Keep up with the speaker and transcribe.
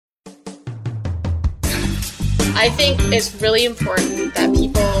I think it's really important that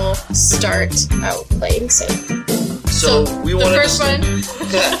people start out playing safe. So we want the first one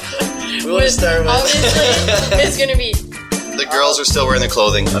we want to start with obviously is going to be the girls are still wearing their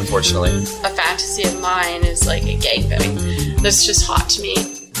clothing, unfortunately. a fantasy of mine is like a gangbang. That's just hot to me.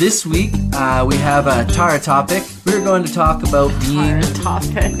 This week, we have a Tara topic. We're going to talk about being...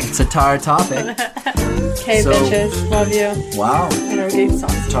 topic. It's a Tara topic. Okay, So- bitches. Love you. Wow. I don't eat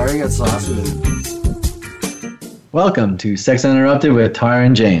sausage. Tara got saucy with it. Welcome to Sex Uninterrupted with Tara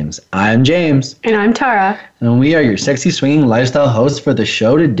and James. I'm James, And I'm Tara. and we are your sexy swinging lifestyle hosts for the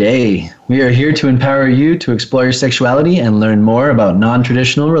show today. We are here to empower you to explore your sexuality and learn more about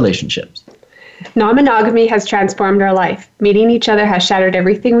non-traditional relationships. Non-monogamy has transformed our life. Meeting each other has shattered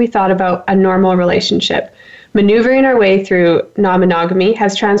everything we thought about a normal relationship. Maneuvering our way through non-monogamy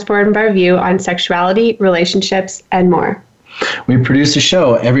has transformed our view on sexuality, relationships, and more. We produce a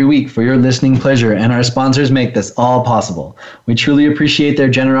show every week for your listening pleasure, and our sponsors make this all possible. We truly appreciate their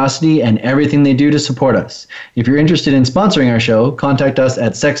generosity and everything they do to support us. If you're interested in sponsoring our show, contact us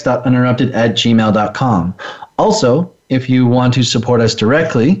at sex.uninterrupted@gmail.com. Also, if you want to support us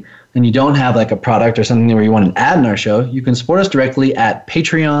directly, and you don't have like a product or something where you want an ad in our show, you can support us directly at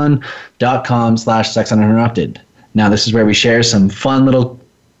patreon.com/sexuninterrupted. Now, this is where we share some fun little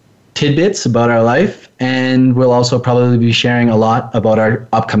tidbits about our life, and we'll also probably be sharing a lot about our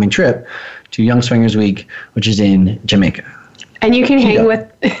upcoming trip to Young Swingers Week, which is in Jamaica. And you can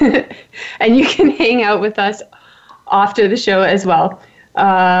and you can hang out with us after the show as well.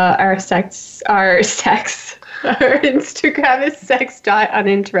 Our Instagram is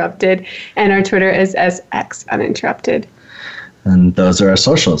sex.uninterrupted, and our Twitter is sxuninterrupted. And those are our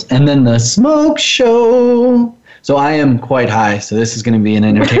socials. And then the smoke show. So I am quite high, so this is going to be an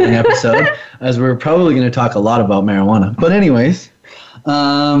entertaining episode, as we're probably going to talk a lot about marijuana. But anyways,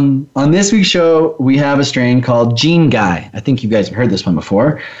 on this week's show, we have a strain called Gene Guy. I think you guys have heard this one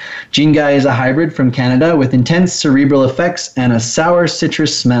before. Gene Guy is a hybrid from Canada with intense cerebral effects and a sour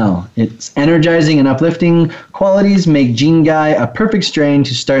citrus smell. Its energizing and uplifting qualities make Gene Guy a perfect strain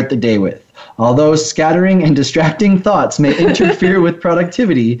to start the day with. Although scattering and distracting thoughts may interfere with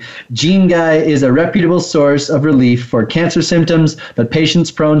productivity, Gene Guy is a reputable source of relief for cancer symptoms, but patients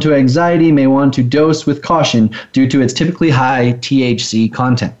prone to anxiety may want to dose with caution due to its typically high THC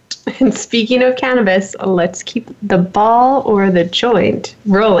content. And speaking of cannabis, let's keep the ball or the joint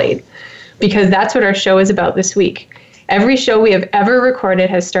rolling, because that's what our show is about this week. Every show we have ever recorded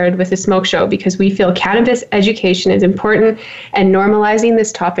has started with a smoke show because we feel cannabis education is important and normalizing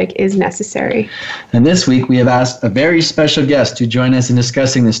this topic is necessary. And this week we have asked a very special guest to join us in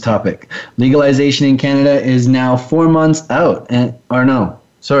discussing this topic. Legalization in Canada is now 4 months out.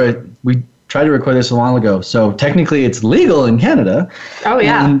 We tried to record this a while ago. So technically it's legal in Canada. Oh,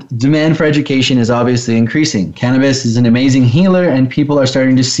 yeah. And demand for education is obviously increasing. Cannabis is an amazing healer, and people are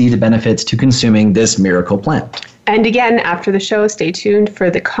starting to see the benefits to consuming this miracle plant. And again, after the show, stay tuned for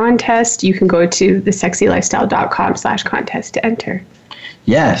the contest. You can go to thesexylifestyle.com/contest to enter.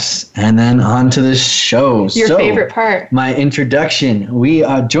 Yes, and then on to the show. Your favorite part. My introduction. We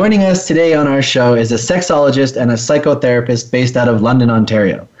are joining us today on our show is a sexologist and a psychotherapist based out of London,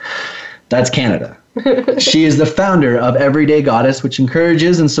 Ontario. That's Canada. She is the founder of Everyday Goddess, which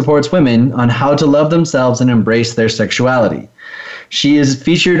encourages and supports women on how to love themselves and embrace their sexuality. She has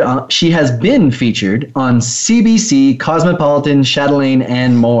been featured on CBC, Cosmopolitan, Chatelaine,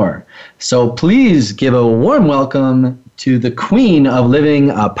 and more. So please give a warm welcome to the queen of living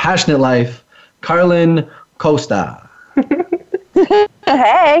a passionate life, Carlen Costa.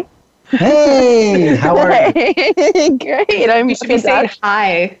 Hey. Hey, how are you? Great. I'm You should be saying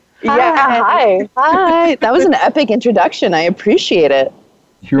hi. Yeah, hi. That was an epic introduction. I appreciate it.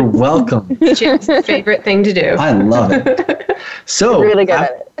 You're welcome. Jim's favorite thing to do. I love it. So, I'm really good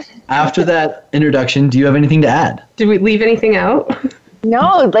at it. After that introduction, do you have anything to add? Did we leave anything out?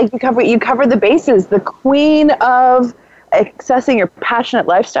 No, like you cover the bases. The queen of accessing your passionate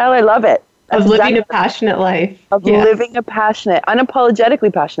lifestyle. I love it. Of living a passionate life. Living a passionate,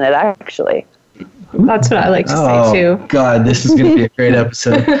 unapologetically passionate, actually. That's what I like to say too. Oh, God, this is going to be a great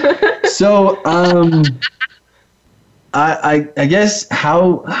episode. So, I guess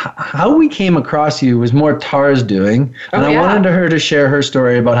how we came across you was more Tara's doing, and I wanted her to share her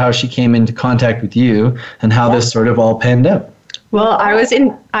story about how she came into contact with you and how this sort of all panned out. Well, I was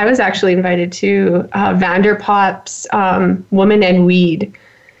actually invited to Vanderpop's Woman and Weed,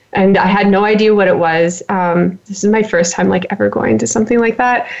 and I had no idea what it was. This is my first time ever going to something like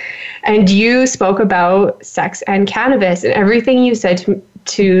that. And you spoke about sex and cannabis, and everything you said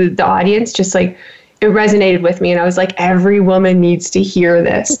to the audience just it resonated with me, and I was like, every woman needs to hear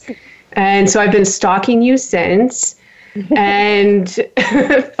this. And so I've been stalking you since, and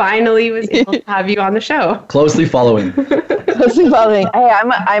finally was able to have you on the show. Closely following. Closely following. Hey,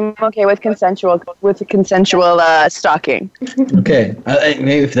 I'm okay with consensual stalking. Okay,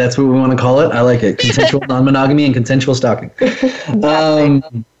 maybe if that's what we want to call it, I like it. Consensual non-monogamy and consensual stalking.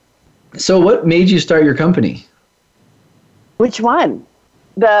 So what made you start your company? Which one?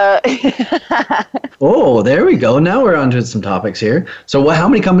 Oh, there we go. Now we're onto some topics here. So how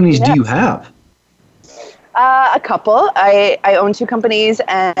many companies do you have? A couple. I own 2 companies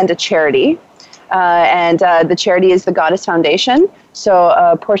and a charity. And the charity is the Goddess Foundation. So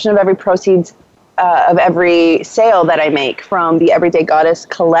a portion of every proceeds of every sale that I make from the Everyday Goddess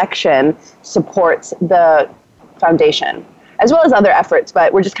collection supports the foundation, as well as other efforts.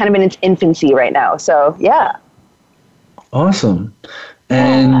 But we're just kind of in its infancy right now. So, yeah. Awesome.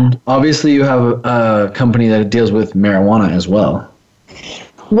 And obviously you have a company that deals with marijuana as well.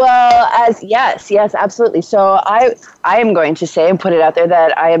 Well, yes, absolutely. So I am going to say and put it out there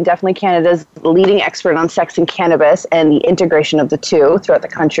that I am definitely Canada's leading expert on sex and cannabis and the integration of the two throughout the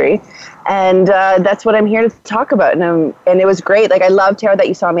country. And that's what I'm here to talk about. And it was great. Like, I love, Tara, that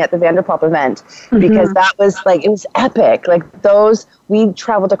you saw me at the Vanderpump event, because that was like, it was epic. Like, we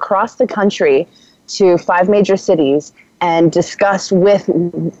traveled across the country to 5 major cities and discussed with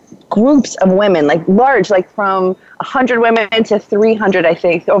groups of women, like large, like from 100 women to 300, I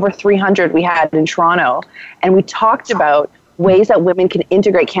think, over 300 we had in Toronto. And we talked about ways that women can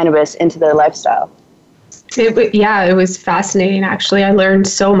integrate cannabis into their lifestyle. It was fascinating, actually. I learned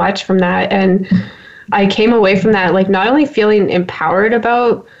so much from that. And I came away from that, like, not only feeling empowered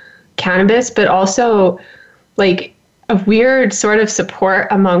about cannabis, but also like a weird sort of support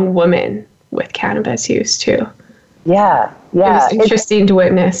among women with cannabis use too. Yeah. It was interesting to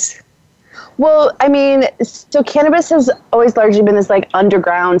witness. Well, I mean, so cannabis has always largely been this like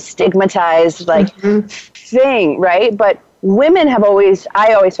underground, stigmatized thing, right? But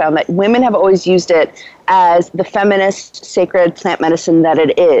I always found that women have always used it as the feminist, sacred plant medicine that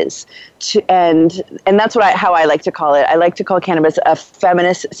it is. And that's how I like to call it. I like to call cannabis a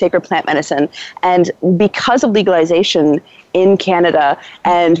feminist, sacred plant medicine. And because of legalization in Canada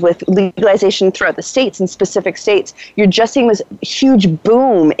and with legalization throughout the states and specific states, you're just seeing this huge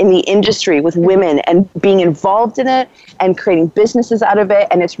boom in the industry with women and being involved in it and creating businesses out of it.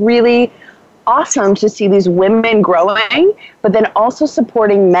 And it's really awesome to see these women growing, but then also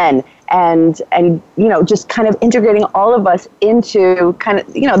supporting men and just kind of integrating all of us into kind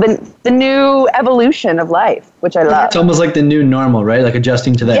of, the new evolution of life, which I love. It's almost like the new normal, right? Like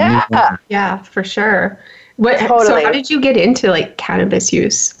adjusting to that new normal. Yeah, for sure. Totally. So how did you get into like cannabis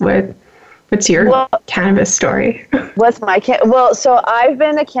use? What's your cannabis story? So I've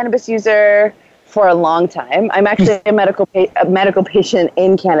been a cannabis user for a long time. I'm actually a medical patient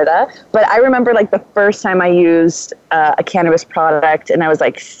in Canada, but I remember like the first time I used a cannabis product, and I was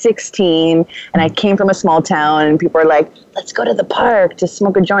like 16, and I came from a small town, and people were like, "Let's go to the park to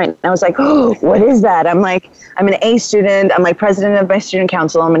smoke a joint." And I was like, "Oh, what is that?" I'm an A student. I'm like president of my student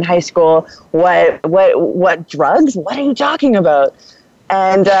council. I'm in high school. What drugs? What are you talking about?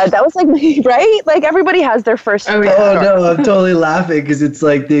 And that was like, right? Like everybody has their first. Oh no, I'm totally laughing because it's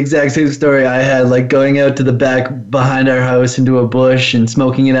like the exact same story I had, like going out to the back behind our house into a bush and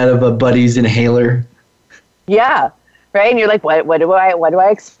smoking it out of a buddy's inhaler. Yeah, right. And you're like, what do I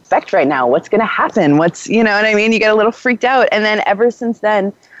expect right now? What's gonna happen? You know what I mean? You get a little freaked out. And then ever since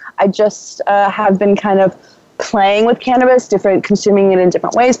then, I just have been kind of playing with cannabis, consuming it in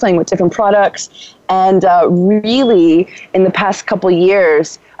different ways, playing with different products. And really, in the past couple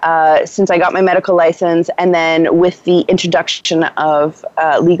years, since I got my medical license, and then with the introduction of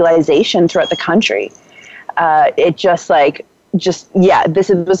legalization throughout the country, this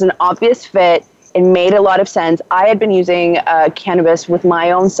was an obvious fit. It made a lot of sense. I had been using cannabis with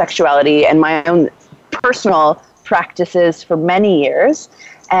my own sexuality and my own personal practices for many years.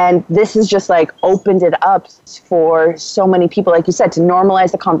 And this has just like opened it up for so many people, like you said, to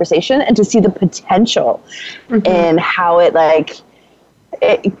normalize the conversation and to see the potential in how it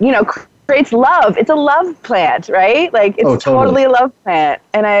creates love. It's a love plant, right? Like it's totally a love plant.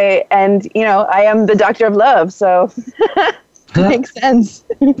 And I am the doctor of love, so it makes sense.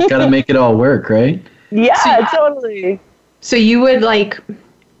 Got to make it all work, right? Yeah, totally. So you would like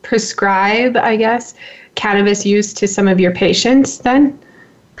prescribe, I guess, cannabis use to some of your patients then?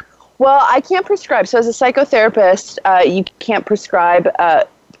 Well, I can't prescribe. So as a psychotherapist, you can't prescribe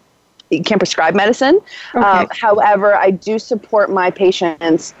medicine. Okay. However, I do support my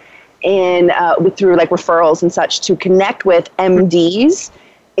patients through like referrals and such to connect with MDs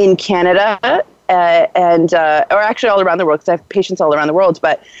in Canada or actually all around the world, because I have patients all around the world.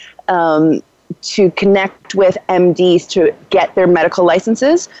 But to connect with MDs to get their medical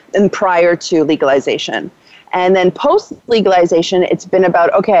licenses and prior to legalization. And then post-legalization, it's been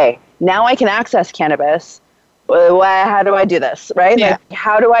about, okay, now I can access cannabis. How do I do this, right? Yeah. Like,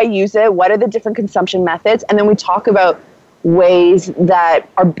 how do I use it? What are the different consumption methods? And then we talk about ways that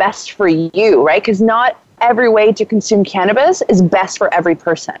are best for you, right? Because not every way to consume cannabis is best for every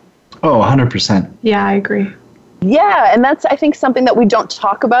person. Oh, 100%. Yeah, I agree. Yeah, and that's, I think, something that we don't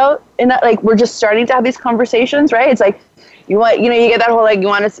talk about. In that, like, we're just starting to have these conversations, right? It's like, you get that whole, like, you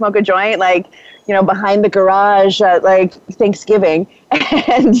want to smoke a joint, like, behind the garage at, like, Thanksgiving,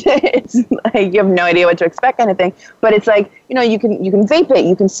 and it's like, you have no idea what to expect kind of thing. But it's like, you can vape it,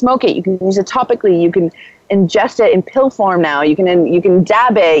 you can smoke it, you can use it topically, you can ingest it in pill form now, you can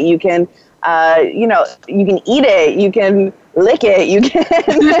dab it, you can, you can eat it, you can lick it, you can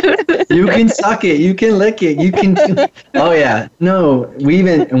you can suck it, you can lick it, you can oh yeah, no, we've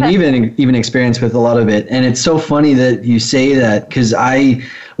even experienced with a lot of it. And it's so funny that you say that, because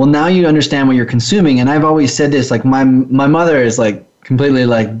now you understand what you're consuming. And I've always said this, like, my mother is like completely,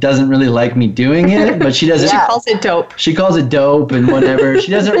 like, doesn't really like me doing it, but she doesn't. She calls it dope. She calls it dope and whatever.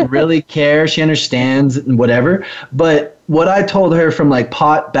 She doesn't really care. She understands and whatever. But what I told her from, like,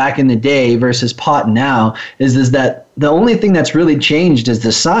 pot back in the day versus pot now is that the only thing that's really changed is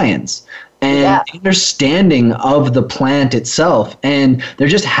the science and understanding of the plant itself. And there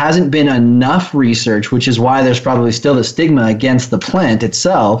just hasn't been enough research, which is why there's probably still the stigma against the plant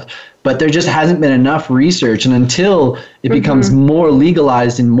itself. But there just hasn't been enough research. And until it becomes more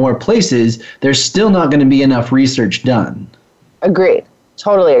legalized in more places, there's still not going to be enough research done. Agreed.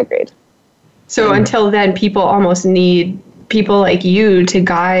 Totally agreed. So until then, people almost need people like you to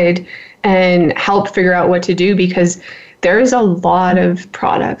guide and help figure out what to do, because there's a lot of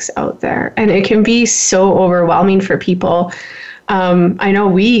products out there and it can be so overwhelming for people. I know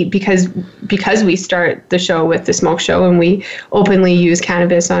because we start the show with the Smoke Show and we openly use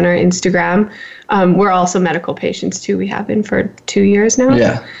cannabis on our Instagram, we're also medical patients too. We have been for 2 years now.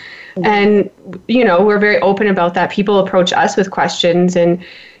 Yeah. And, we're very open about that. People approach us with questions and,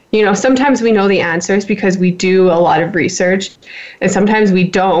 sometimes we know the answers because we do a lot of research, and sometimes we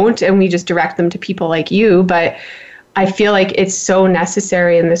don't, and we just direct them to people like you. But I feel like it's so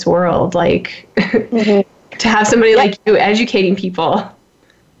necessary in this world, like, to have somebody like you educating people.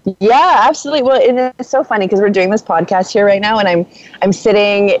 Yeah, absolutely. Well, it's so funny because we're doing this podcast here right now, and I'm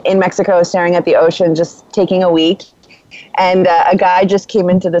sitting in Mexico staring at the ocean, just taking a week. And a guy just came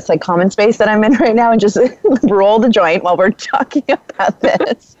into this, like, common space that I'm in right now and just rolled a joint while we're talking about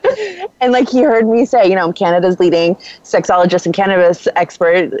this. And, like, he heard me say, I'm Canada's leading sexologist and cannabis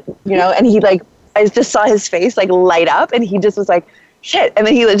expert, and he, like, I just saw his face, like, light up, and he just was like, shit. And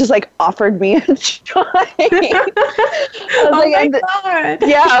then he just, like, offered me a joint.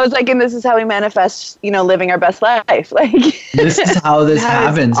 I was like, and this is how we manifest, living our best life. Like, this is how this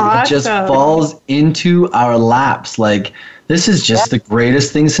happens. Awesome. It just falls into our laps. Like, this is just the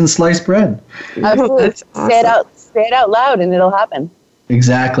greatest thing since sliced bread. Absolutely. That's awesome. Say it out loud and it'll happen.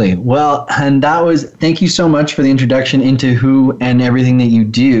 Exactly. Well, and thank you so much for the introduction into who and everything that you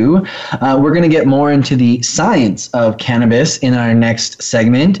do. We're going to get more into the science of cannabis in our next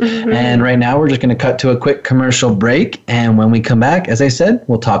segment. And right now we're just going to cut to a quick commercial break. And when we come back, as I said,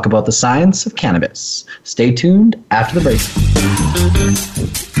 we'll talk about the science of cannabis. Stay tuned after the break.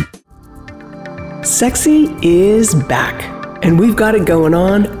 Sexy is back, and we've got it going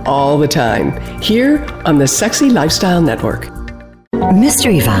on all the time here on the Sexy Lifestyle Network.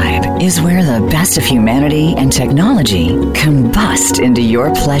 Mystery Vibe is where the best of humanity and technology combust into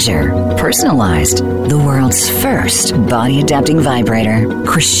your pleasure. Personalized, the world's first body-adapting vibrator.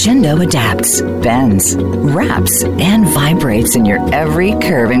 Crescendo adapts, bends, wraps, and vibrates in your every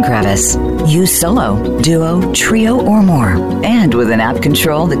curve and crevice. Use solo, duo, trio, or more. And with an app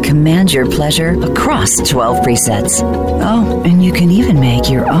control that commands your pleasure across 12 presets. Oh, and you can even make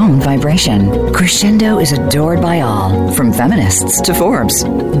your own vibration. Crescendo is adored by all, from feminists to Forbes.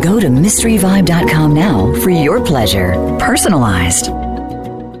 Go to mysteryvibe.com now for your pleasure. Personalized.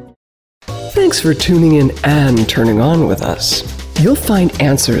 Thanks for tuning in and turning on with us. You'll find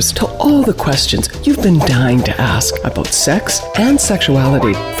answers to all the questions you've been dying to ask about sex and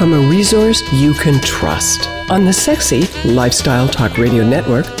sexuality from a resource you can trust. On the Sexy Lifestyle Talk Radio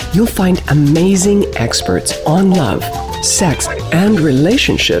Network, you'll find amazing experts on love, sex, and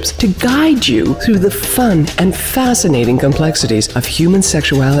relationships to guide you through the fun and fascinating complexities of human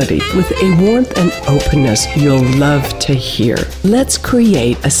sexuality with a warmth and openness you'll love to hear. Let's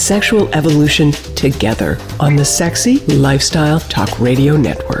create a sexual evolution together on the Sexy Lifestyle Talk Radio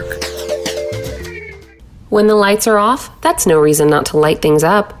Network. When the lights are off, that's no reason not to light things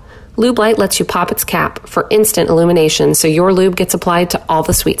up. Lube Light lets you pop its cap for instant illumination so your lube gets applied to all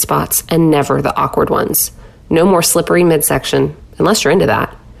the sweet spots and never the awkward ones. No more slippery midsection, unless you're into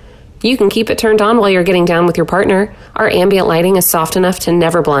that. You can keep it turned on while you're getting down with your partner. Our ambient lighting is soft enough to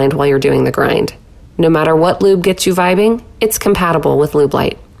never blind while you're doing the grind. No matter what lube gets you vibing, it's compatible with Lube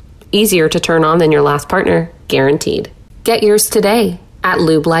Light. Easier to turn on than your last partner, guaranteed. Get yours today at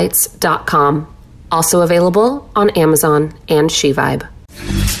lubelights.com. Also available on Amazon and SheVibe.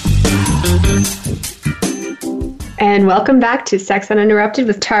 And welcome back to Sex Uninterrupted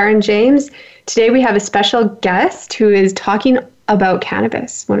with Tara and James. Today we have a special guest who is talking about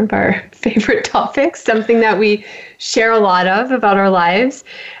cannabis, one of our favorite topics, something that we share a lot of about our lives.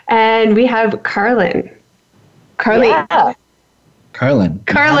 And we have Carlen. Yeah. Carlen.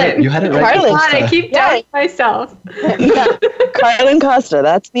 Carlen. You had it right. Carlen. God, I keep doubting myself. Yeah. Carlen Costa,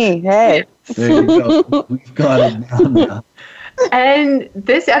 that's me. Hey. There you go. We've got it down now. And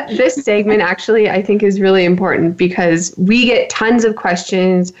this segment actually I think is really important because we get tons of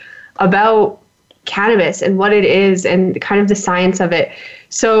questions about cannabis and what it is and kind of the science of it.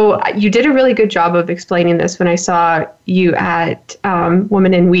 So you did a really good job of explaining this when I saw you at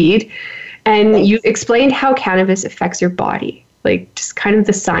Woman and Weed, and you explained how cannabis affects your body, like just kind of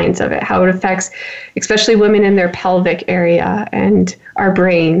the science of it, how it affects especially women in their pelvic area and our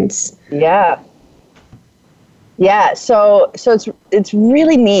brains. Yeah, so it's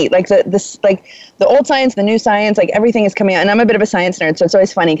really neat. Like the old science, the new science, like everything is coming out. And I'm a bit of a science nerd, so it's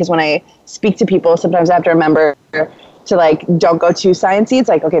always funny because when I speak to people, sometimes I have to remember to like don't go too sciencey. It's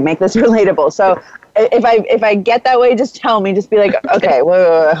like, okay, make this relatable. So if I get that way, just tell me. Just be like, okay,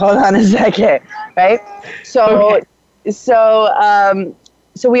 wait, hold on a second, right? So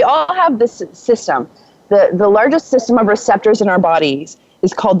we all have this system. The largest system of receptors in our bodies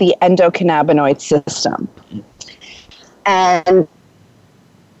is called the endocannabinoid system. And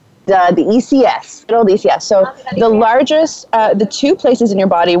the ECS, good old ECS. So the largest, the two places in your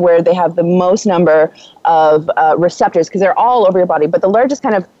body where they have the most number of receptors, because they're all over your body, but the largest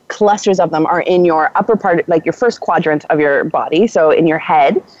kind of clusters of them are in your upper part, like your first quadrant of your body, so in your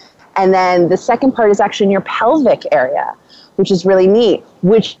head. And then the second part is actually in your pelvic area, which is really neat,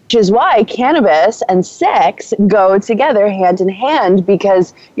 which is why cannabis and sex go together hand in hand,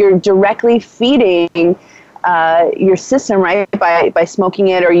 because you're directly feeding your system, right, by smoking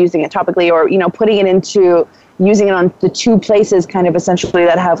it or using it topically, or putting it into using it on the two places kind of essentially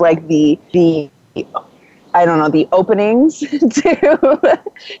that have like the I don't know, the openings to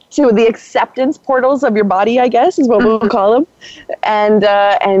the acceptance portals of your body, I guess is what we'll call them,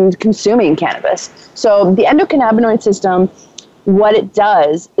 and consuming cannabis. So the endocannabinoid system, what it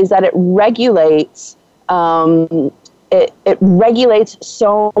does is that it regulates it regulates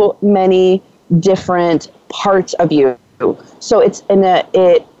so many different parts of you. So it's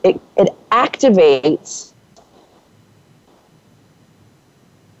it activates.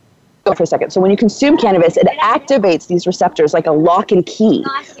 Go for a second. So when you consume cannabis, it activates these receptors like a lock and key,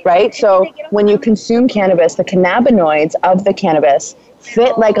 right? So when you consume cannabis, the cannabinoids of the cannabis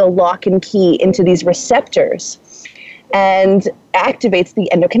fit like a lock and key into these receptors and activates the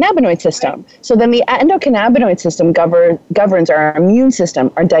endocannabinoid system. So then the endocannabinoid system governs our immune system,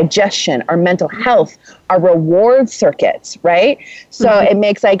 our digestion, our mental health, our reward circuits, right? So it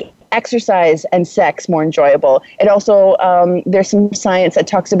makes like exercise and sex more enjoyable. It also, there's some science that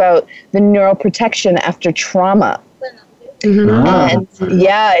talks about the neuroprotection after trauma. And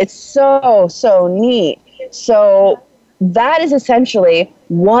yeah, it's so neat. So that is essentially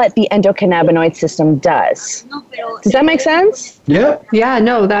what the endocannabinoid system does. Does that make sense? Yeah. Yeah,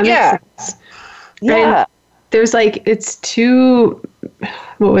 no, that makes sense. Yeah. And there's like, it's two,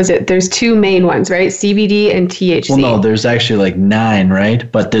 what was it? There's two main ones, right? CBD and THC. Well, no, there's actually like 9,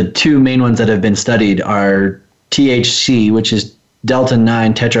 right? But the two main ones that have been studied are THC, which is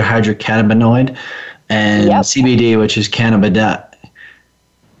delta-9 tetrahydrocannabinoid, and CBD, which is cannabidiol.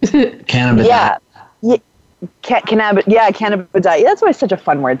 Yeah. Cannabidiol. Yeah, that's why it's such a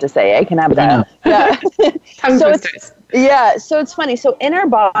fun word to say, eh? Cannabidiol. Yeah. So it's funny. So in our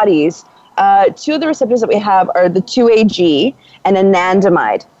bodies, two of the receptors that we have are the 2AG and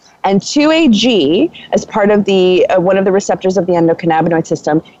anandamide. And 2AG, as part of the one of the receptors of the endocannabinoid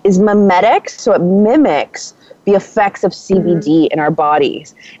system, is mimetic, so it mimics the effects of CBD in our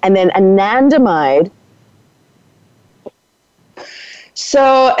bodies. And then anandamide.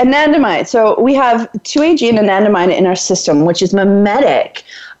 So anandamide. So we have 2AG and anandamide in our system, which is mimetic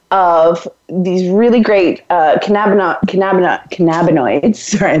of these really great cannabinoids.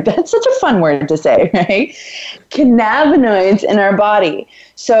 Sorry, that's such a fun word to say, right? Cannabinoids in our body.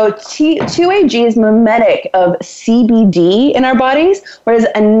 So 2-AG is mimetic of CBD in our bodies, whereas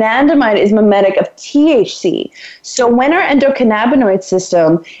anandamide is mimetic of THC. So when our endocannabinoid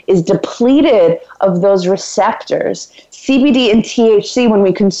system is depleted of those receptors, CBD and THC, when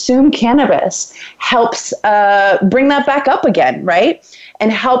we consume cannabis, helps bring that back up again, right?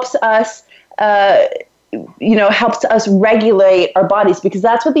 And helps us regulate our bodies, because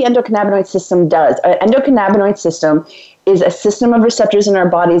that's what the endocannabinoid system does. Our endocannabinoid system is a system of receptors in our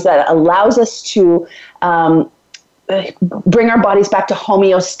bodies that allows us to bring our bodies back to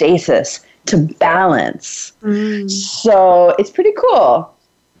homeostasis, to balance. So it's pretty cool.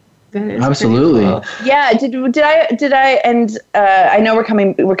 Absolutely. Pretty cool. Yeah. Did I? And I know we're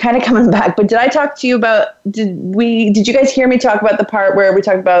kind of coming back, but did I talk to you about? Did you guys hear me talk about the part where we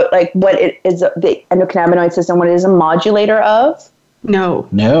talked about like what it is, the endocannabinoid system, what it is a modulator of? No.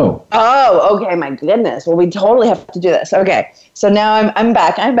 Oh, okay. My goodness. Well, we totally have to do this. Okay. So now I'm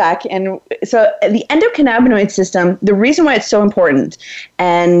back. And so the endocannabinoid system, the reason why it's so important,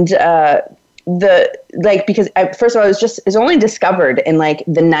 and because first of all, it's only discovered in like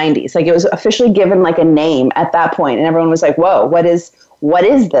the 90s. Like it was officially given like a name at that point, and everyone was like, whoa, what is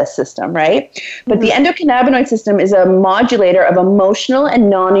this system, right? But the endocannabinoid system is a modulator of emotional and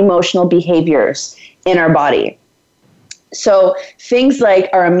non-emotional behaviors in our body. So things like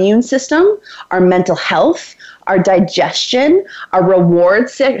our immune system, our mental health, our digestion, our reward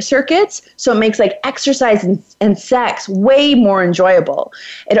circuits. So it makes like exercise and sex way more enjoyable.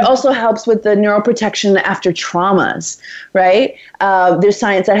 It also helps with the neuroprotection after traumas, right? There's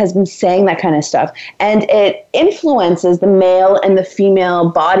science that has been saying that kind of stuff. And it influences the male and the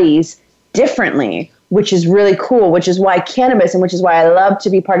female bodies differently, which is really cool, which is why cannabis, and which is why I love to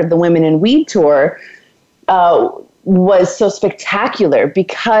be part of the Women in Weed tour, was so spectacular,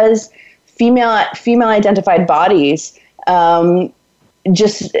 because female identified bodies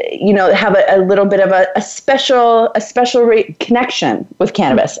just have a little bit of a special connection with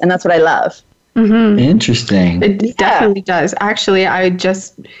cannabis, and that's what I love. Mm-hmm. Interesting. It definitely does. Actually, I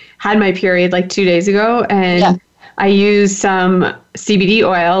just had my period like 2 days ago, and I used some CBD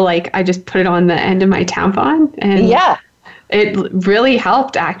oil. Like I just put it on the end of my tampon, and it really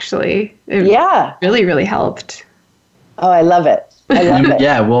helped. Actually, it really, really helped. Oh, I love it. I love it.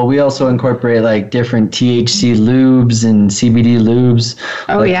 Yeah, well, we also incorporate like different THC lubes and CBD lubes.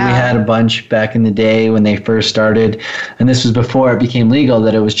 We had a bunch back in the day when they first started, and this was before it became legal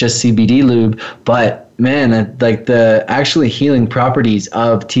that it was just CBD lube. But man, like the actually healing properties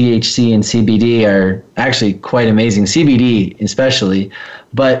of THC and CBD are actually quite amazing. CBD especially,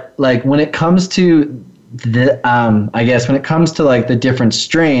 but like when it comes to I guess when it comes to like the different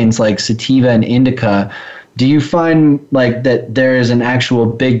strains like sativa and indica, do you find like that there is an actual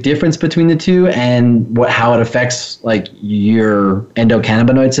big difference between the two, and how it affects like your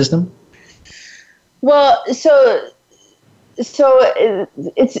endocannabinoid system? Well, so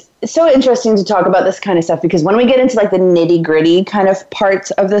it's so interesting to talk about this kind of stuff, because when we get into like the nitty gritty kind of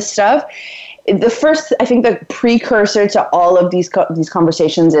parts of this stuff, the first, I think the precursor to all of these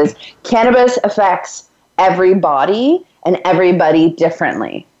conversations is cannabis affects every body and everybody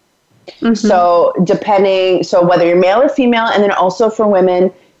differently. Mm-hmm. So whether you're male or female, and then also for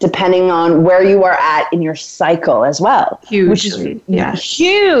women, depending on where you are at in your cycle as well. Huge. Which is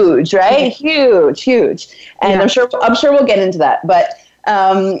huge, right? Huge. And I'm sure we'll get into that. But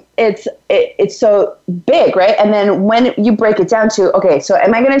it's so big, right? And then when you break it down to, okay, so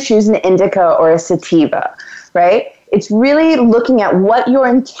am I going to choose an indica or a sativa, right? It's really looking at what your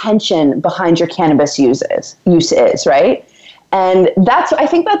intention behind your cannabis use is, right? And I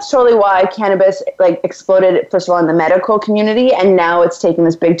think that's totally why cannabis like exploded, first of all, in the medical community, and now it's taking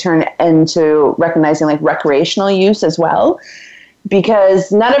this big turn into recognizing like recreational use as well,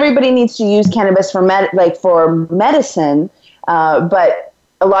 because not everybody needs to use cannabis for medicine, but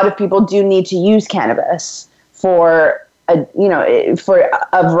a lot of people do need to use cannabis for a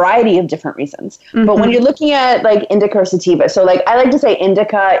variety of different reasons. Mm-hmm. But when you're looking at like indica or sativa, so like I like to say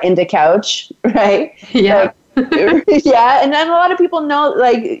indica couch, right? Yeah. Yeah, and then a lot of people know,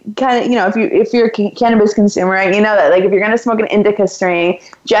 like, kind of, if you're a cannabis consumer, right, you know that, like, if you're going to smoke an indica strain,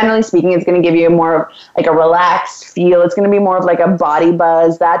 generally speaking, it's going to give you more of, like, a relaxed feel. It's going to be more of, like, a body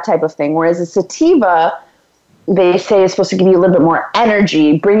buzz, that type of thing. Whereas a sativa, they say, is supposed to give you a little bit more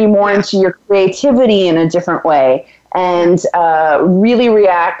energy, bring you more into your creativity in a different way, and really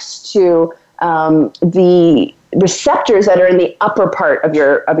reacts to the receptors that are in the upper part of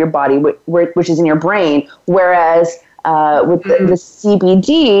your body, which is in your brain. Whereas with the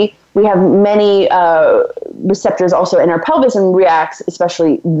CBD, we have many receptors also in our pelvis, and reacts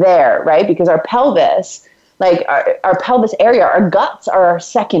especially there, right? Because our pelvis, like our pelvis area, our guts are our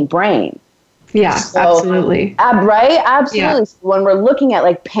second brain. Yeah, so, absolutely. Right? Absolutely. Yeah. So when we're looking at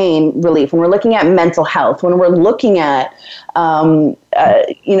like pain relief, when we're looking at mental health, when we're looking at, all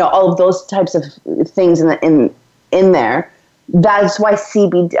of those types of things in there, that's why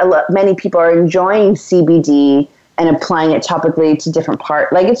many people are enjoying CBD and applying it topically to different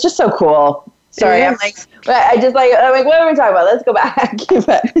parts. Like, it's just so cool. Sorry, I'm like, what are we talking about? Let's go back.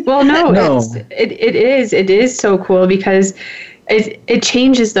 Well, no. It is so cool because it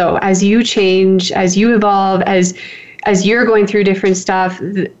changes though, as you change, as you evolve, as you're going through different stuff.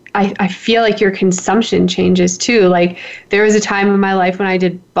 I feel like your consumption changes too. Like, there was a time in my life when I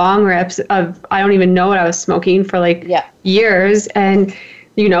did bong rips of, I don't even know what I was smoking for years. And,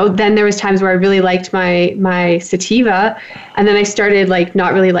 then there was times where I really liked my sativa, and then I started like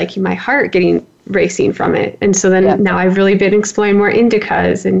not really liking my heart getting racing from it. And so then now I've really been exploring more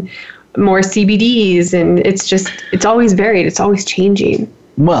indicas and more CBDs, and it's always varied. It's always changing.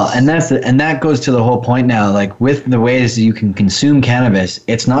 Well, and that goes to the whole point now. Like, with the ways you can consume cannabis,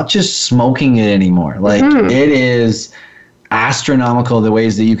 it's not just smoking it anymore. Like, it is astronomical the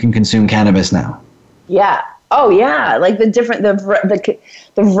ways that you can consume cannabis now. Yeah. Oh yeah. Like the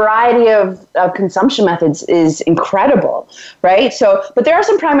variety of consumption methods is incredible, right? So, but there are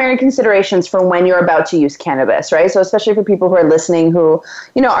some primary considerations for when you're about to use cannabis, right? So especially for people who are listening who,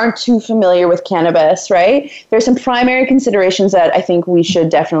 aren't too familiar with cannabis, right? There's some primary considerations that I think we should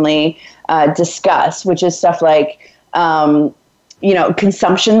definitely discuss, which is stuff like,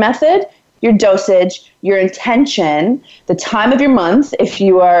 consumption method, your dosage, your intention, the time of your month, if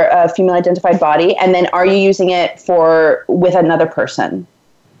you are a female identified body, and then are you using it with another person?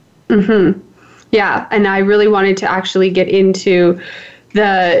 Mm-hmm. Yeah, and I really wanted to actually get into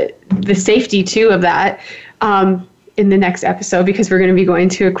the safety too of that in the next episode, because we're going to be going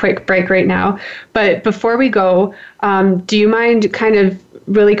to a quick break right now. But before we go, do you mind kind of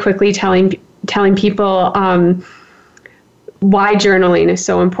really quickly telling people why journaling is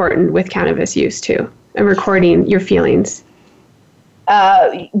so important with cannabis use too, and recording your feelings?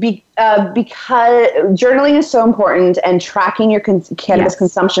 Because journaling is so important, and tracking your cannabis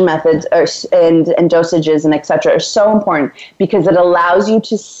consumption methods and dosages and et cetera are so important, because it allows you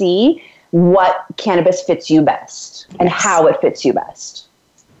to see what cannabis fits you best and how it fits you best.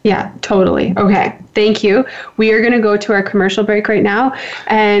 Yeah, totally. Okay, thank you. We are going to go to our commercial break right now.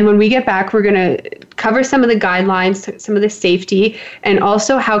 And when we get back, we're going to cover some of the guidelines, some of the safety, and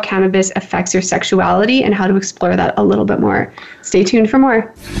also how cannabis affects your sexuality and how to explore that a little bit more. Stay tuned for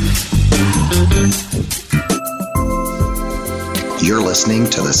more. You're listening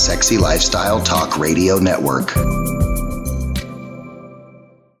to the Sexy Lifestyle Talk Radio Network.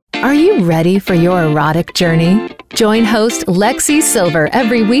 Are you ready for your erotic journey? Join host Lexi Silver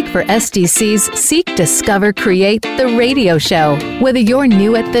every week for SDC's Seek, Discover, Create, the radio show. Whether you're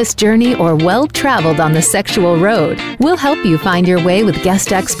new at this journey or well-traveled on the sexual road, we'll help you find your way with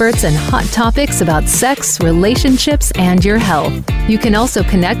guest experts and hot topics about sex, relationships, and your health. You can also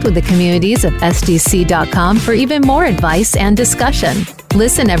connect with the communities of SDC.com for even more advice and discussion.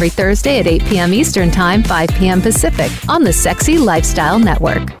 Listen every Thursday at 8 p.m. Eastern Time, 5 p.m. Pacific on the Sexy Lifestyle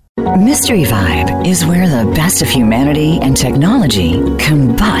Network. Mystery Vibe is where the best of humanity and technology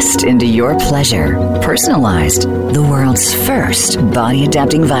combust into your pleasure. Personalized, the world's first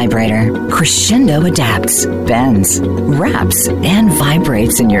body-adapting vibrator. Crescendo adapts, bends, wraps, and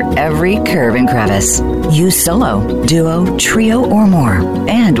vibrates in your every curve and crevice. Use solo, duo, trio, or more.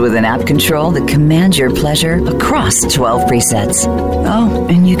 And with an app control that commands your pleasure across 12 presets. Oh,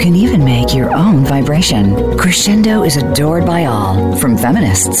 and you can even make your own vibration. Crescendo is adored by all, from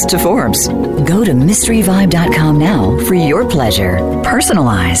feminists to Forbes. Go to mysteryvibe.com now for your pleasure.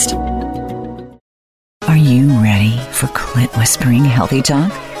 Personalized. Are you ready for clit whispering healthy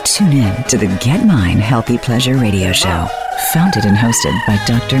talk? Tune in to the Get Mine Healthy Pleasure radio show. Founded and hosted by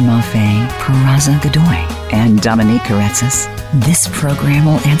Dr. Mafe Peraza Godoy and Dominique Karetzis. This program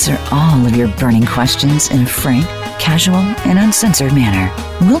will answer all of your burning questions in a frank, casual, and uncensored manner.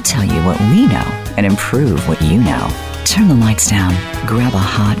 We'll tell you what we know and improve what you know. Turn the lights down, grab a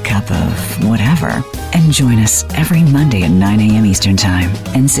hot cup of whatever, and join us every Monday at 9 a.m. Eastern Time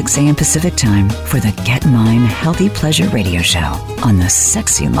and 6 a.m. Pacific Time for the Get Mine Healthy Pleasure radio show on the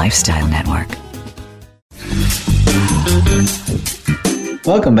Sexy Lifestyle Network.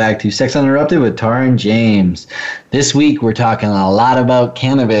 Welcome back to Sex Uninterrupted with Tara and James. This week we're talking a lot about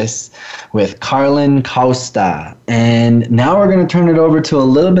cannabis with Carlen Costa. And now we're going to turn it over to a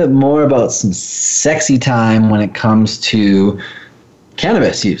little bit more about some sexy time when it comes to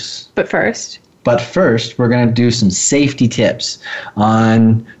cannabis use. But first, we're going to do some safety tips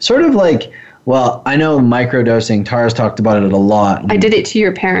on sort of like Well, I know microdosing. Tara's talked about it a lot. I did it to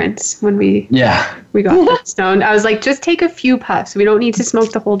your parents when we Yeah. got that stoned. I was like, just take a few puffs. We don't need to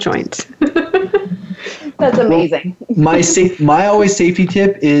smoke the whole joint. That's amazing. My always safety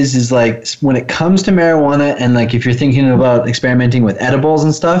tip is like when it comes to marijuana and like if you're thinking about experimenting with edibles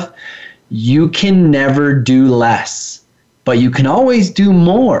and stuff, you can never do less, but you can always do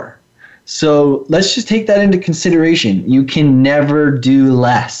more. So let's just take that into consideration. You can never do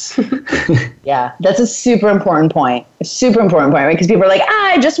less. Yeah, that's a super important point. A super important point, right? Because people are like,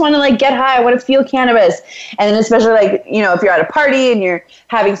 I just want to like get high. I want to feel cannabis. And then especially like, you know, if you're at a party and you're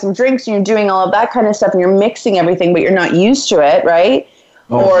having some drinks and you're doing all of that kind of stuff and you're mixing everything, but you're not used to it, right?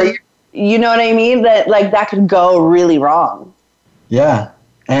 Oh. Or, you know what I mean? That like that could go really wrong. Yeah.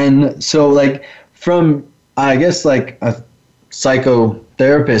 And so like from, I guess like a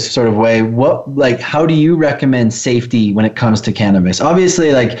psychotherapist sort of way, how do you recommend safety when it comes to cannabis?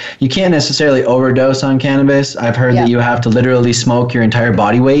 Obviously, like you can't necessarily overdose on cannabis. I've heard that you have to literally smoke your entire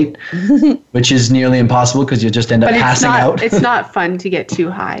body weight, which is nearly impossible because you'll just end up passing out. It's not fun to get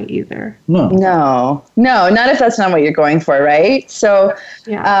too high either. No, not if that's not what you're going for, right? So,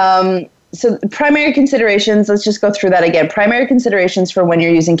 so primary considerations, let's just go through that again. Primary considerations for when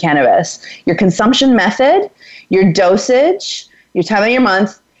you're using cannabis: your consumption method, your dosage, your time of your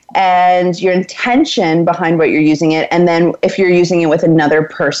month, and your intention behind what you're using it, and then if you're using it with another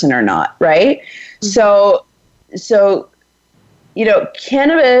person or not, right? Mm-hmm. So you know,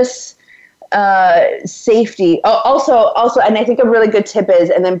 cannabis safety. Also, and I think a really good tip is,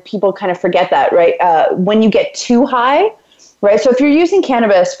 and then people kind of forget that, right? When you get too high, right? So if you're using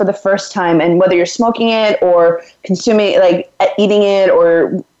cannabis for the first time, and whether you're smoking it or consuming, like eating it,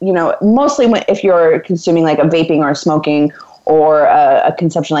 or, you know, mostly if you're consuming like a vaping or a smoking or a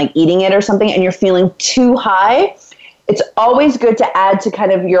consumption like eating it or something, and you're feeling too high, it's always good to add to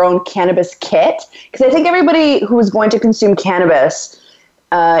kind of your own cannabis kit. Because I think everybody who is going to consume cannabis,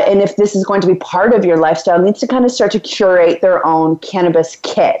 and if this is going to be part of your lifestyle, needs to kind of start to curate their own cannabis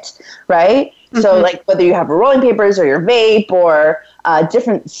kit, right? Mm-hmm. So like whether you have rolling papers or your vape or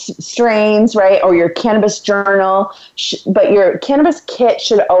different strains, right? Or your cannabis journal. But your cannabis kit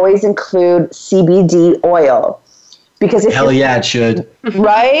should always include CBD oil. Because if it should.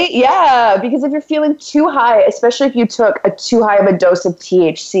 Right? Yeah. Because if you're feeling too high, especially if you took too high of a dose of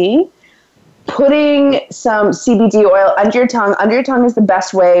THC, putting some CBD oil under your tongue is the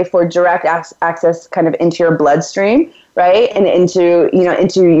best way for direct access kind of into your bloodstream, right? And into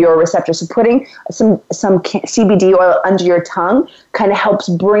your receptors. So putting some CBD oil under your tongue kind of helps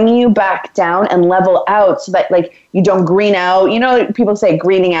bring you back down and level out so that like you don't green out. You know, people say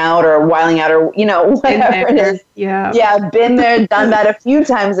greening out or wiling out or, you know, whatever it is. Yeah. Yeah, been there, done that a few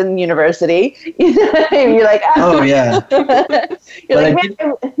times in university. You're like, oh yeah. You're like,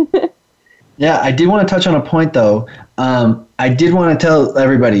 yeah, I did want to touch on a point, though. I did want to tell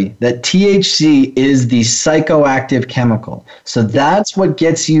everybody that THC is the psychoactive chemical. So that's what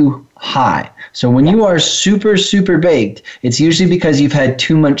gets you high. So when you are super, super baked, it's usually because you've had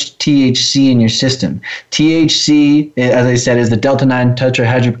too much THC in your system. THC, as I said, is the delta-9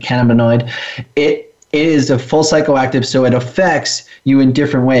 tetrahydrocannabinoid. It is a full psychoactive, so it affects you in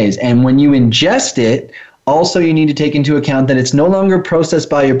different ways. And when you ingest it, also, you need to take into account that it's no longer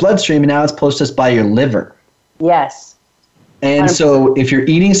processed by your bloodstream, and now it's processed by your liver. Yes. And 100%. So if you're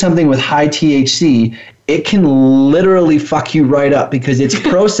eating something with high THC, it can literally fuck you right up because it's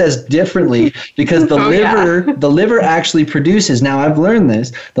processed differently because the liver actually produces, now I've learned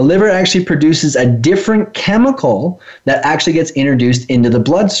this, the liver actually produces a different chemical that actually gets introduced into the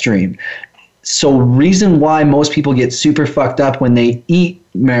bloodstream. So reason why most people get super fucked up when they eat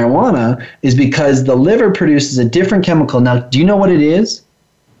marijuana is because the liver produces a different chemical. Now, do you know what it is?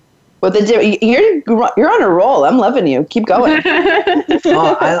 Well, you're on a roll. I'm loving you. Keep going.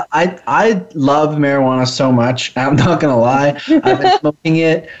 I love marijuana so much. I'm not going to lie. I've been smoking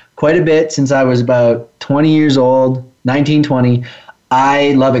it quite a bit since I was about 20 years old, 19, 20.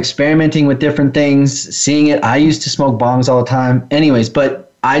 I love experimenting with different things, seeing it. I used to smoke bongs all the time. Anyways, but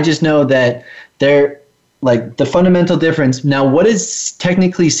I just know that they're like the fundamental difference. Now, what is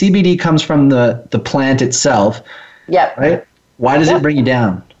technically CBD comes from the plant itself. Yep. Right? Why does it bring you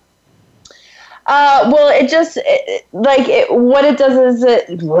down? Well, what it does is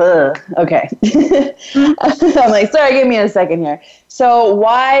okay. I'm like, sorry, give me a second here. So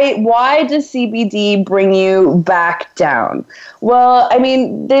why does CBD bring you back down? Well, I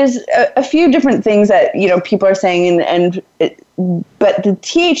mean, there's a few different things that, you know, people are saying, but the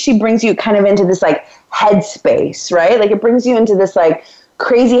THC brings you kind of into this like headspace, right? Like it brings you into this like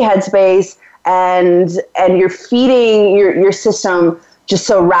crazy headspace, and you're feeding your system just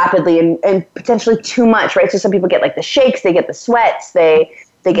so rapidly and potentially too much, right? So some people get like the shakes, they get the sweats, they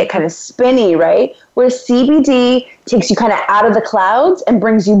get kind of spinny, right? Whereas CBD takes you kind of out of the clouds and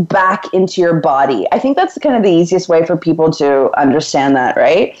brings you back into your body. I think that's kind of the easiest way for people to understand that,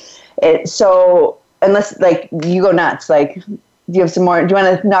 right? So unless like you go nuts, like do you have some more? Do you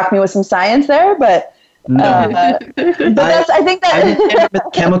want to knock me with some science there? But no. But that's I think that I think the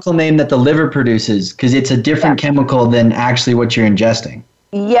chemical name that the liver produces, because it's a different chemical than actually what you're ingesting.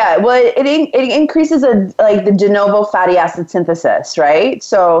 Yeah, well, it increases like the de novo fatty acid synthesis, right?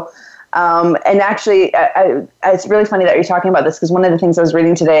 So, and actually, it's really funny that you're talking about this, because one of the things I was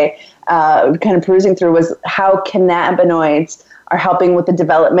reading today, kind of perusing through, was how cannabinoids are helping with the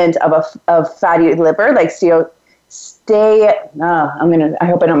development of fatty liver, like I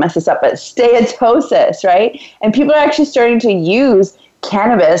hope I don't mess this up, but steatosis, right? And people are actually starting to use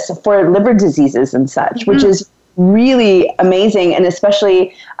cannabis for liver diseases and such, which is really amazing. And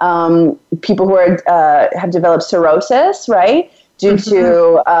especially people who have developed cirrhosis, right? Due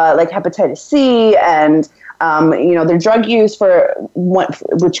to like hepatitis C and their drug use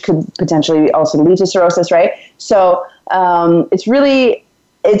which could potentially also lead to cirrhosis, right? So it's really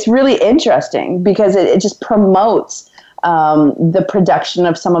interesting because it just promotes the production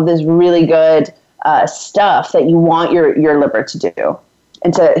of some of this really good stuff that you want your liver to do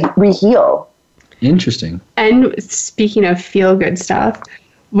and to reheal. Interesting. And speaking of feel good stuff,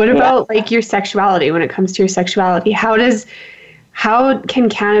 what about like your sexuality? When it comes to your sexuality, how can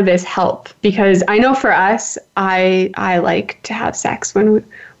cannabis help? Because I know for us, I like to have sex when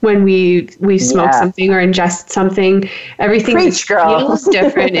we smoke something or ingest something. Everything feels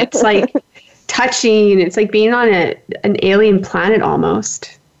different. It's like touching. It's like being on an alien planet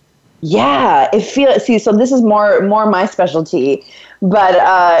almost. Yeah, so this is more my specialty, but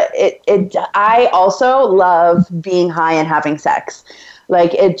I also love being high and having sex.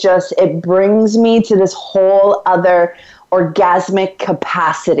 Like it brings me to this whole other orgasmic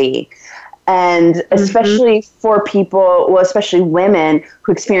capacity. And especially for people, well, especially women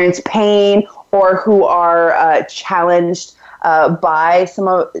who experience pain or who are challenged by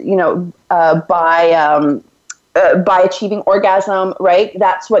by achieving orgasm, right?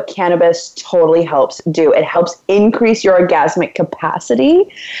 That's what cannabis totally helps do. It helps increase your orgasmic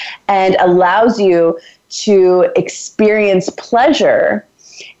capacity and allows you to experience pleasure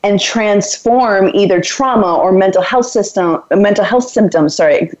and transform either trauma or mental health symptoms,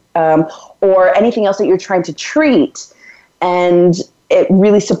 or anything else that you're trying to treat. And it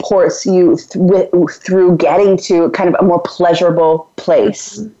really supports you through getting to kind of a more pleasurable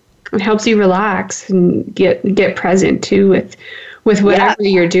place. It helps you relax and get present too with whatever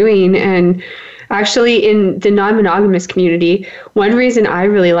you're doing. And actually, in the non-monogamous community, one reason I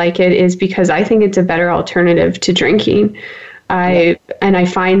really like it is because I think it's a better alternative to drinking. I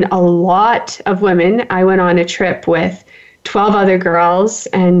find a lot of women. I went on a trip with 12 other girls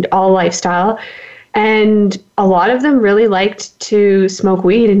and all lifestyle, and a lot of them really liked to smoke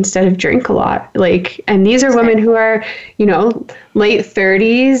weed instead of drink a lot. And these are women who are, late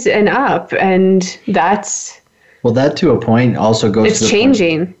 30s and up, and that's... Well, that to a point also goes to the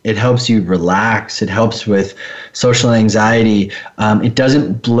changing. Point. It helps you relax. It helps with social anxiety. It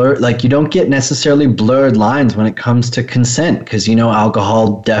doesn't blur, you don't get necessarily blurred lines when it comes to consent, because,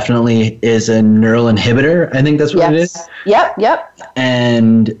 alcohol definitely is a neural inhibitor. I think that's what it is. Yep.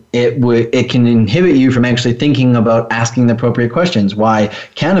 And it can inhibit you from actually thinking about asking the appropriate questions. Why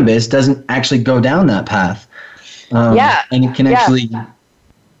cannabis doesn't actually go down that path. And it can actually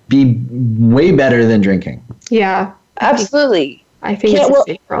be way better than drinking. Yeah, absolutely. I think it's a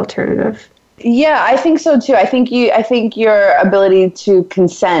safer alternative. Yeah, I think so too. I think your ability to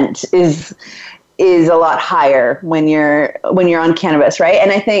consent is a lot higher when you're on cannabis, right?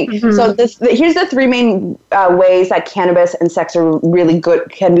 And I think so. Here's the three main ways that cannabis and sex are really good,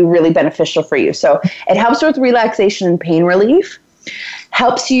 can be really beneficial for you. So it helps with relaxation and pain relief.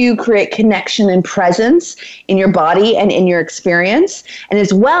 Helps you create connection and presence in your body and in your experience, and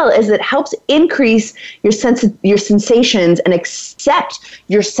as well as it helps increase your sensations and accept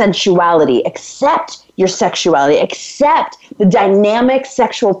your sensuality, accept your sexuality, accept the dynamic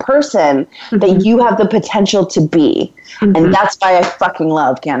sexual person that you have the potential to be. And that's why I fucking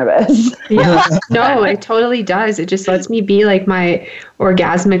love cannabis. Yeah, no, it totally does. It just lets me be like my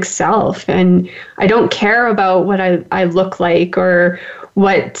orgasmic self, and I don't care about what I look like or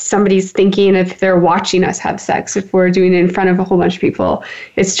what somebody's thinking if they're watching us have sex, if we're doing it in front of a whole bunch of people.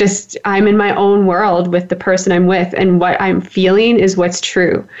 It's just I'm in my own world with the person I'm with, and what I'm feeling is what's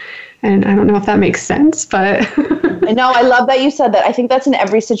true. And I don't know if that makes sense, but No, I love that you said that. I think that's in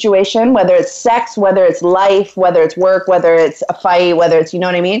every situation, whether it's sex, whether it's life, whether it's work, whether it's a fight, whether it's, you know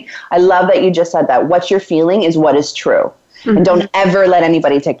what I mean? I love that you just said that. What you're feeling is what is true. Mm-hmm. And don't ever let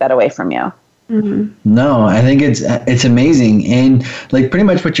anybody take that away from you. Mm-hmm. No, I think it's amazing. And like pretty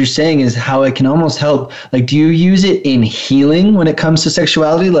much what you're saying is how it can almost help. Like, do you use it in healing when it comes to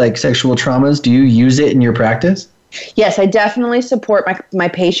sexuality, like sexual traumas? Do you use it in your practice? Yes, I definitely support my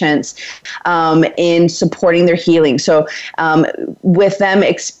patients in supporting their healing. So with them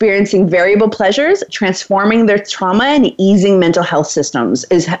experiencing variable pleasures, transforming their trauma and easing mental health symptoms.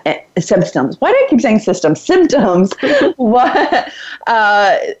 Why do I keep saying systems? Symptoms. What?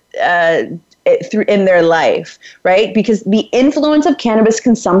 In their life, right? Because the influence of cannabis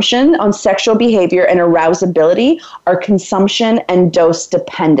consumption on sexual behavior and arousability are consumption and dose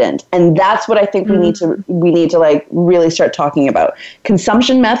dependent, and that's what I think we need to like really start talking about.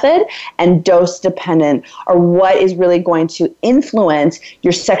 Consumption method and dose dependent are what is really going to influence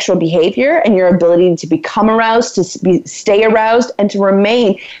your sexual behavior and your ability to become aroused, to stay aroused, and to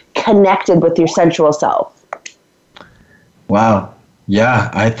remain connected with your sensual self. Wow. Yeah,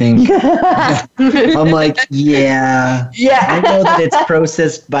 I think I'm like, yeah. I know that it's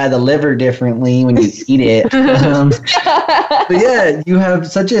processed by the liver differently when you eat it. But yeah, you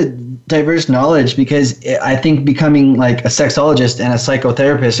have such a diverse knowledge, because I think becoming like a sexologist and a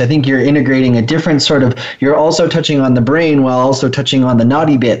psychotherapist, I think you're integrating a different sort of, you're also touching on the brain while also touching on the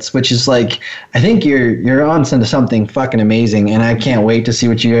naughty bits, which is like, I think you're on to something fucking amazing, and I can't wait to see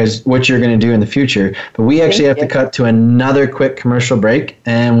what you're going to do in the future. But we actually have to cut to another quick commercial break,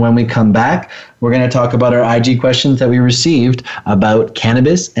 and when we come back, we're going to talk about our IG questions that we received about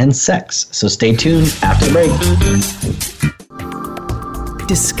cannabis and sex. So stay tuned after the break.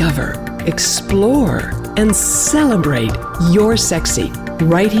 Discover, explore, and celebrate your sexy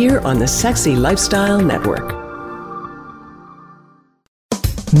right here on the Sexy Lifestyle Network.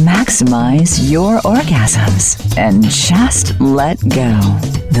 Maximize your orgasms and just let go.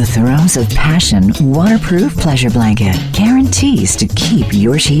 The Throes of Passion waterproof pleasure blanket guarantees to keep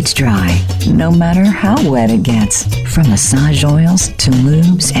your sheets dry, no matter how wet it gets. From massage oils to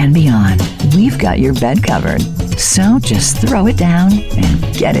lubes and beyond, we've got your bed covered. So just throw it down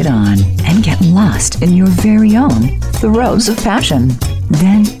and get it on, and get lost in your very own Throes of Passion.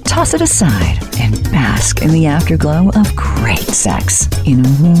 Then toss it aside and bask in the afterglow of great sex in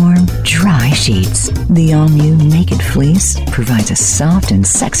warm, dry sheets. The all-new Naked Fleece provides a soft and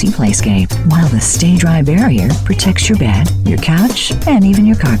sexy playscape, while the Stay Dry barrier protects your bed, your couch, and even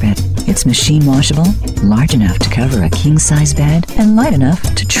your carpet. It's machine washable, large enough to cover a king-size bed, and light enough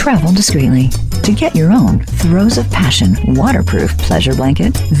to travel discreetly. To get your own Throes of Passion waterproof pleasure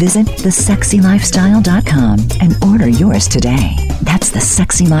blanket, visit thesexylifestyle.com and order yours today. That's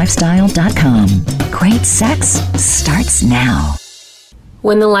thesexylifestyle.com. Great sex starts now.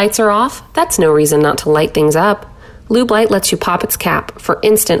 When the lights are off, that's no reason not to light things up. Lube Light lets you pop its cap for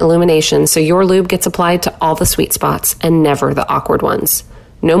instant illumination, so your lube gets applied to all the sweet spots and never the awkward ones.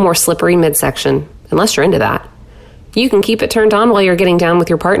 No more slippery midsection, unless you're into that. You can keep it turned on while you're getting down with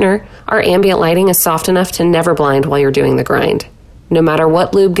your partner. Our ambient lighting is soft enough to never blind while you're doing the grind. No matter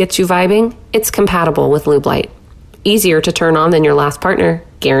what lube gets you vibing, it's compatible with Lube Light. Easier to turn on than your last partner,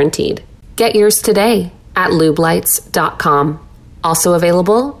 guaranteed. Get yours today at lubelights.com. Also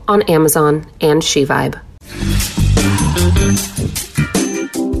available on Amazon and SheVibe.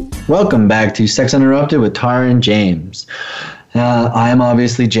 Welcome back to Sex Uninterrupted with Tara and James. I am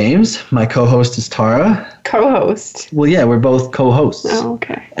obviously James. My co-host is Tara. Co-host? Well, yeah, we're both co-hosts. Oh,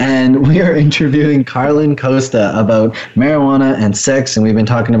 okay. And we are interviewing Carlen Costa about marijuana and sex, and we've been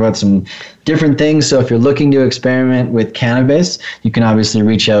talking about some different things. So if you're looking to experiment with cannabis, you can obviously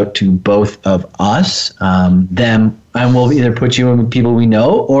reach out to both of us, them, and we'll either put you in with people we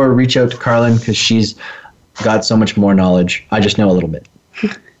know or reach out to Carlen because she's got so much more knowledge. I just know a little bit.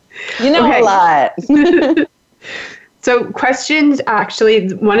 You know a lot. So questions, actually,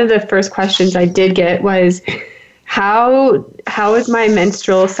 one of the first questions I did get was, how is my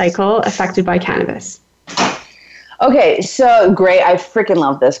menstrual cycle affected by cannabis? Okay, so great. I freaking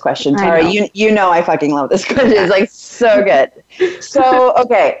love this question, Tara. You know I fucking love this question. It's like so good. So,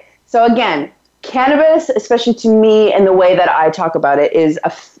 okay. So again, cannabis, especially to me and the way that I talk about it, is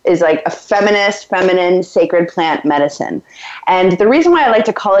like a feminist, feminine, sacred plant medicine. And the reason why I like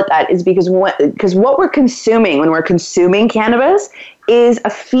to call it that is because what we're consuming when we're consuming cannabis is a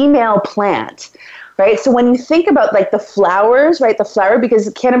female plant, right? So when you think about like the flowers, right? The flower, because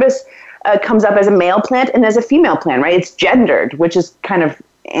cannabis comes up as a male plant and as a female plant, right? It's gendered, which is kind of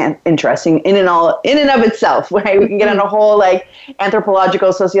interesting in and of itself, right? We can get on a whole like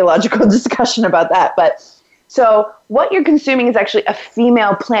anthropological, sociological discussion about that. But so what you're consuming is actually a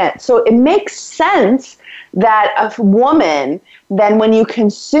female plant. So it makes sense that a woman, then when you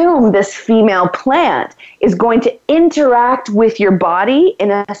consume this female plant, is going to interact with your body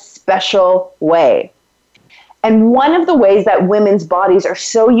in a special way. And one of the ways that women's bodies are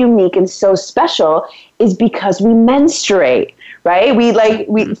so unique and so special is because we menstruate, right? We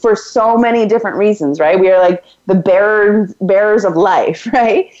for so many different reasons, right? We are like the bearers of life,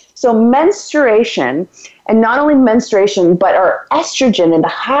 right? So menstruation, and not only menstruation, but our estrogen and the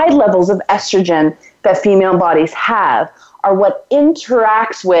high levels of estrogen that female bodies have are what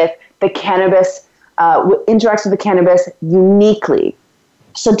interacts with the cannabis, uniquely.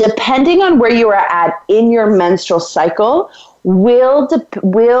 So depending on where you are at in your menstrual cycle will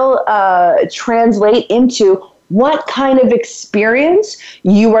translate into what kind of experience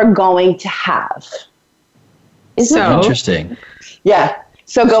you are going to have. Interesting. Yeah.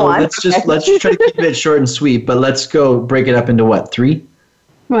 So go on. Let's try to keep it short and sweet, but let's break it up into what, 3?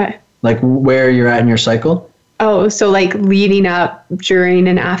 What? Like where you're at in your cycle? Oh, so like leading up, during,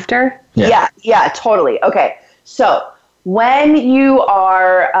 and after? Yeah, totally. Okay. So when you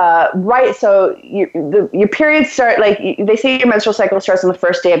are so your periods start, like they say your menstrual cycle starts on the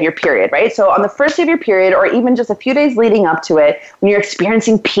first day of your period, right? So on the first day of your period, or even just a few days leading up to it, when you're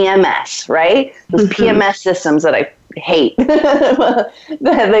experiencing PMS, right? Those PMS systems that I hate,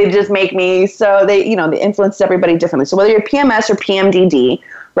 they just make me so they influence everybody differently. So whether you're PMS or PMDD,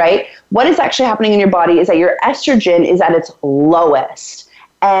 right? What is actually happening in your body is that your estrogen is at its lowest.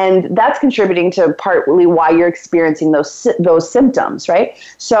 And that's contributing to partly why you're experiencing those symptoms, right?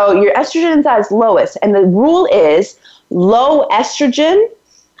 So your estrogen is at its lowest. And the rule is low estrogen,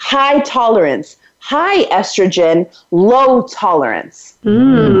 high tolerance. High estrogen, low tolerance.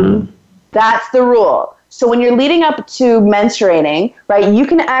 That's the rule. So when you're leading up to menstruating, right, you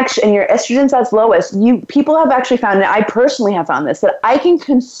can actually, and your estrogen's at its lowest, people have actually found, and I personally have found this, that I can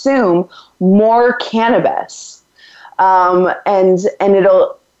consume more cannabis, and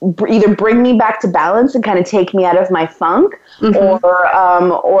it'll either bring me back to balance and kind of take me out of my funk,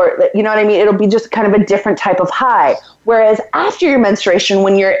 or you know what I mean? It'll be just kind of a different type of high. Whereas after your menstruation,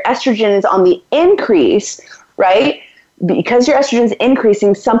 when your estrogen is on the increase, right, because your estrogen is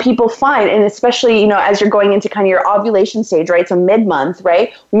increasing, some people find, and especially, as you're going into kind of your ovulation stage, right? So mid-month,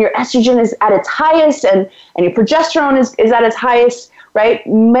 right? When your estrogen is at its highest and your progesterone is at its highest, right?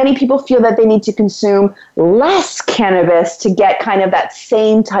 Many people feel that they need to consume less cannabis to get kind of that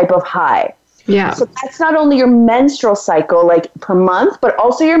same type of high. Yeah. So that's not only your menstrual cycle, like per month, but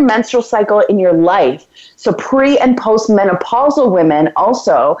also your menstrual cycle in your life. So pre and post-menopausal women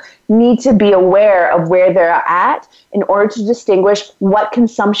also need to be aware of where they're at in order to distinguish what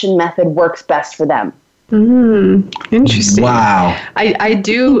consumption method works best for them. Interesting. Wow. I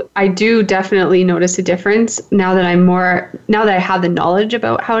do definitely notice a difference now that I have the knowledge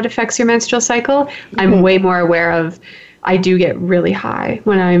about how it affects your menstrual cycle. I'm way more aware of, I do get really high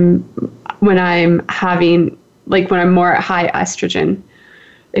when I'm having, like when I'm more at high estrogen.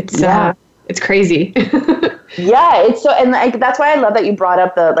 It's crazy. Yeah, it's so, and like that's why I love that you brought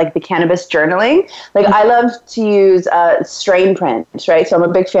up the cannabis journaling. Like I love to use strain prints, right? So I'm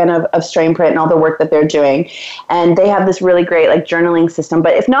a big fan of strain print and all the work that they're doing, and they have this really great like journaling system.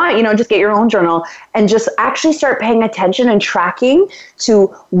 But if not, just get your own journal and just actually start paying attention and tracking to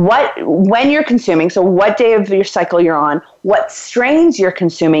when you're consuming. So what day of your cycle you're on, what strains you're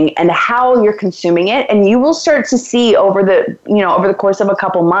consuming, and how you're consuming it, and you will start to see over the course of a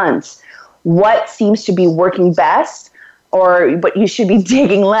couple months what seems to be working best or what you should be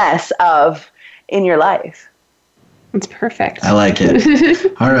taking less of in your life. It's perfect. I like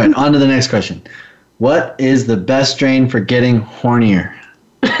it. All right, on to the next question. What is the best strain for getting hornier?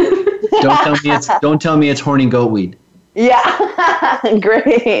 Don't tell me it's horny goat weed. Yeah,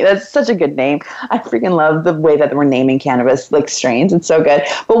 great. That's such a good name. I freaking love the way that we're naming cannabis like strains. It's so good.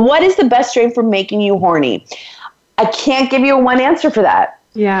 But what is the best strain for making you horny? I can't give you a one answer for that.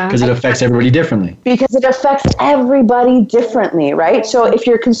 Yeah. Because it affects everybody differently. Because it affects everybody differently, right? So if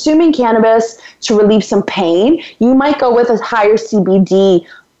you're consuming cannabis to relieve some pain, you might go with a higher CBD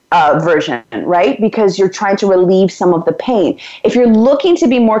version, right? Because you're trying to relieve some of the pain. If you're looking to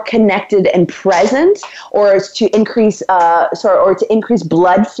be more connected and present, or to increase,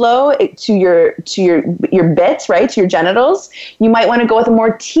 blood flow to your bits, right, to your genitals, you might want to go with a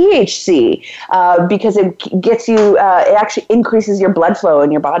more THC because it gets you. It actually increases your blood flow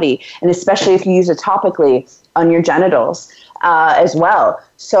in your body, and especially if you use it topically on your genitals. as well.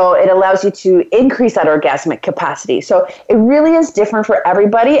 So it allows you to increase that orgasmic capacity. So it really is different for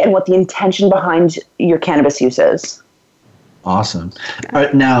everybody and what the intention behind your cannabis use is. Awesome. All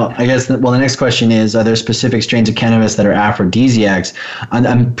right, now, I guess, the next question is, are there specific strains of cannabis that are aphrodisiacs?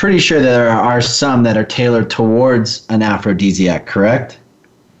 I'm pretty sure that there are some that are tailored towards an aphrodisiac, correct?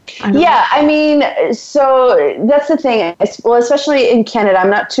 Yeah, I mean, so that's the thing. Well, especially in Canada, I'm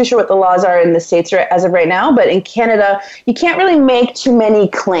not too sure what the laws are in the States as of right now, but in Canada, you can't really make too many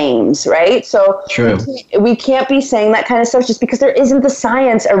claims, right? So True. We can't be saying that kind of stuff just because there isn't the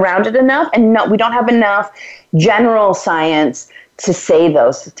science around it enough, and we don't have enough general science to say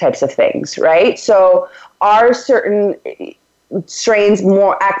those types of things, right? So are certain strains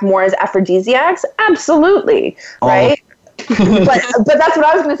act more as aphrodisiacs? Absolutely, right? but that's what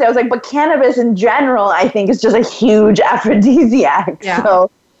I was going to say. I was like, but cannabis in general, I think, is just a huge aphrodisiac. Yeah.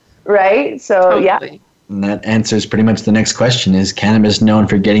 So, right? So, Totally. yeah. And that answers pretty much the next question. Is cannabis known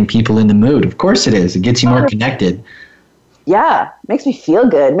for getting people in the mood? Of course it is. It gets you more connected. Yeah, makes me feel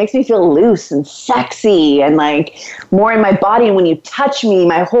good. Makes me feel loose and sexy and like more in my body. When you touch me,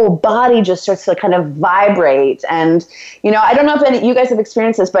 my whole body just starts to kind of vibrate. And, I don't know if any you guys have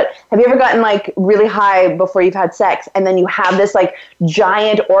experienced this, but have you ever gotten like really high before you've had sex and then you have this like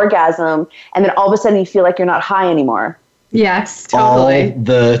giant orgasm and then all of a sudden you feel like you're not high anymore? Yes, totally. All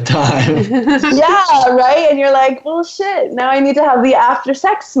the time. Yeah, right? And you're like, well, shit, now I need to have the after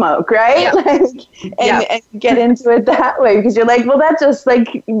sex smoke, right? Yep. And get into it that way because you're like, well, that just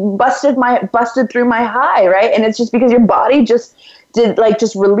like busted through my high, right? And it's just because your body just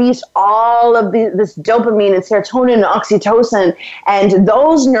release all of this dopamine and serotonin and oxytocin, and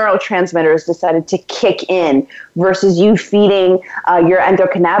those neurotransmitters decided to kick in versus you feeding your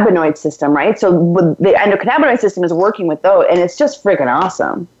endocannabinoid system, right? So the endocannabinoid system is working with those, and it's just freaking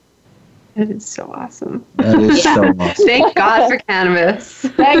awesome. It is so awesome. That is so awesome. Thank God for cannabis.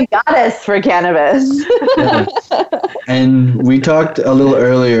 Thank goddess for cannabis. Yeah. And we talked a little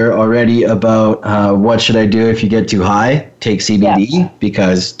earlier already about what should I do if you get too high? Take CBD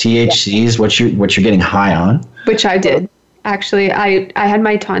because THC is what you're getting high on. Which I did. Actually, I had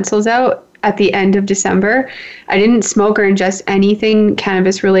my tonsils out at the end of December. I didn't smoke or ingest anything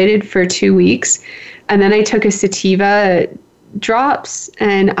cannabis related for 2 weeks. And then I took a sativa drops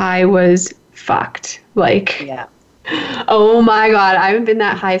and I was fucked. Like, Yeah. Oh my God, I haven't been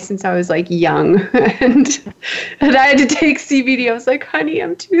that high since I was like young. and I had to take CBD. I was like, honey,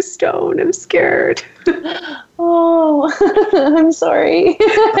 I'm too stoned. I'm scared. Oh, I'm sorry.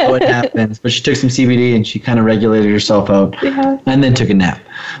 What happens? But she took some CBD and she kind of regulated herself out, Yeah. and then took a nap.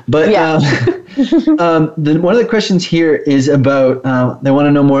 But Yeah. one of the questions here is about they want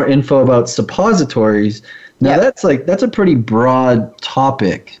to know more info about suppositories. Now Yep. that's a pretty broad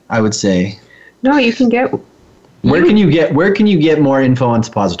topic, I would say. No, you can get. Where can you get more info on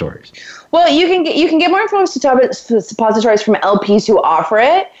suppositories? Well, you can get more info on suppositories from LPs who offer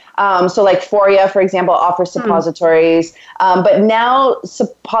it. So like Foria, for example, offers suppositories. But now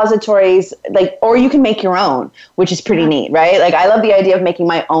suppositories, or you can make your own, which is pretty neat, right? Like I love the idea of making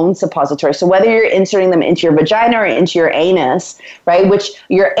my own suppositories. So whether you're inserting them into your vagina or into your anus, right? Which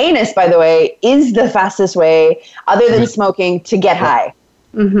your anus, by the way, is the fastest way, other than smoking, to get high.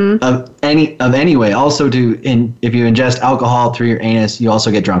 Mm-hmm. Of any way. Also, if you ingest alcohol through your anus, you also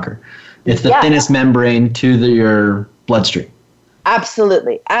get drunker. It's the thinnest membrane to your bloodstream.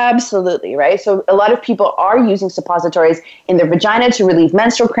 Absolutely, right? So a lot of people are using suppositories in their vagina to relieve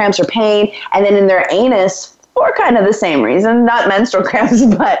menstrual cramps or pain, and then in their anus for kind of the same reason, not menstrual cramps,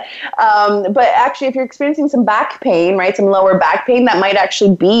 but actually if you're experiencing some back pain, right, some lower back pain, that might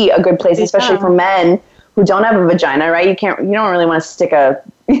actually be a good place, especially for men who don't have a vagina, right? You don't really want to stick a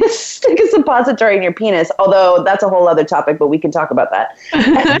suppository in your penis, although that's a whole other topic, but we can talk about that.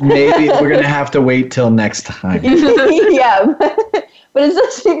 Maybe we're going to have to wait till next time. Yeah. But it's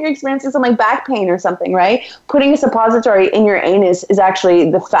just if you're experiencing some like back pain or something, right? Putting a suppository in your anus is actually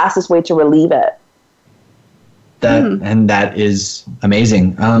the fastest way to relieve it. And that is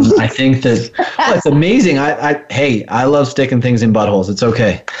amazing. I think that it's amazing. I love sticking things in buttholes. It's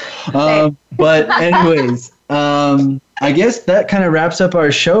okay. But anyways, I guess that kind of wraps up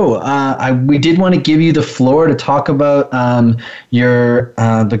our show. We did want to give you the floor to talk about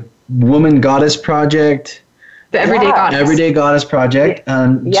the Woman Goddess Project. The Everyday Goddess. Everyday Goddess Project.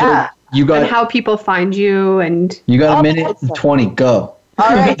 So you got and how people find you and you got a minute and 20. Go.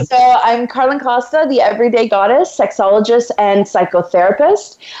 All right, so I'm Carlen Costa, the everyday goddess, sexologist, and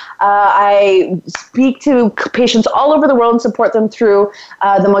psychotherapist. I speak to patients all over the world and support them through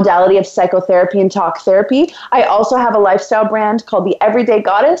the modality of psychotherapy and talk therapy. I also have a lifestyle brand called The Everyday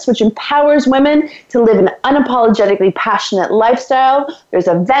Goddess, which empowers women to live an unapologetically passionate lifestyle. There's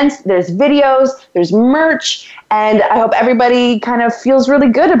events, there's videos, there's merch, and I hope everybody kind of feels really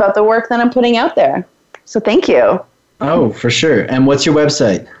good about the work that I'm putting out there. So thank you. Oh, for sure. And what's your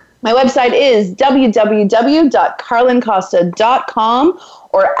website? My website is www.carlencosta.com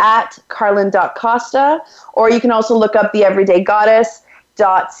or at carlen.costa, or you can also look up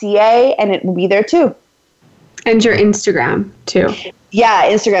theeverydaygoddess.ca and it will be there too. And your Instagram too. Yeah,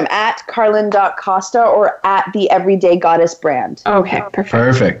 Instagram at carlen.costa or at the Everyday Goddess brand. Okay, perfect.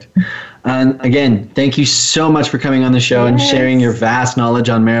 Perfect. And again, thank you so much for coming on the show and sharing your vast knowledge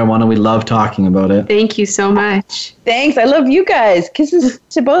on marijuana. We love talking about it. Thank you so much. Thanks. I love you guys. Kisses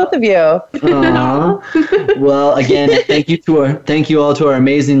to both of you. Well, again, thank you all to our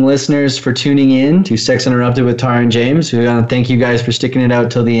amazing listeners for tuning in to Sex Interrupted with Tara and James. We want to thank you guys for sticking it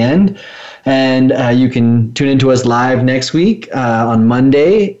out till the end. And you can tune into us live next week on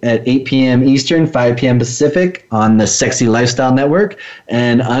Monday at 8 p.m. Eastern, 5 p.m. Pacific on the Sexy Lifestyle Network.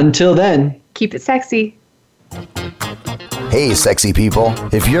 And until then, keep it sexy. Hey, sexy people.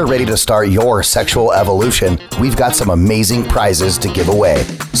 If you're ready to start your sexual evolution, we've got some amazing prizes to give away.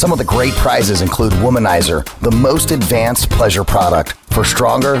 Some of the great prizes include Womanizer, the most advanced pleasure product for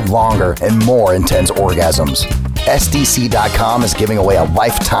stronger, longer, and more intense orgasms. SDC.com is giving away a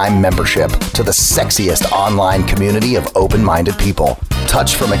lifetime membership to the sexiest online community of open-minded people.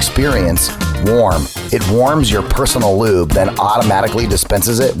 Touch from experience, warm. It warms your personal lube, then automatically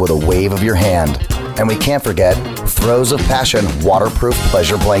dispenses it with a wave of your hand. And we can't forget Throes of Passion waterproof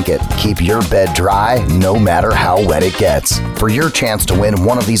pleasure blanket. Keep your bed dry no matter how wet it gets. For your chance to win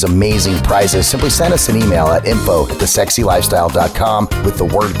one of these amazing prizes, simply send us an email at info@thesexylifestyle.com with the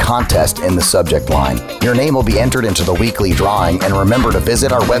word contest in the subject line. Your name will be entered into the weekly drawing, and remember to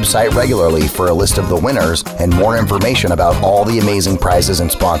visit our website regularly for a list of the winners and more information about all the amazing prizes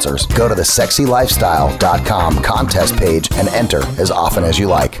and sponsors. Go to thesexylifestyle.com contest page and enter as often as you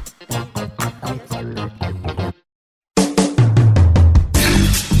like.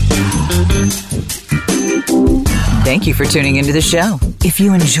 Thank you for tuning into the show. If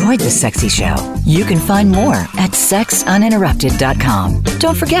you enjoyed The Sexy Show, you can find more at sexuninterrupted.com.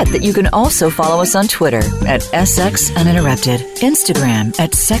 Don't forget that you can also follow us on Twitter at SXUninterrupted, Instagram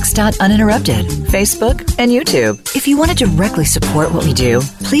at sex.uninterrupted, Facebook, and YouTube. If you want to directly support what we do,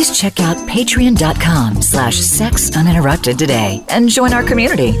 please check out patreon.com/sexuninterrupted today and join our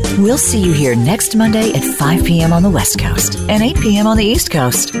community. We'll see you here next Monday at 5 p.m. on the West Coast and 8 p.m. on the East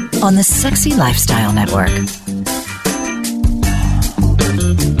Coast on the Sexy Lifestyle Network.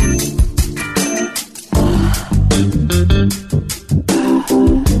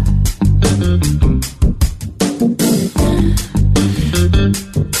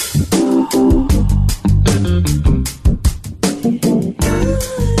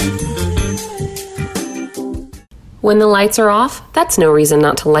 When the lights are off, that's no reason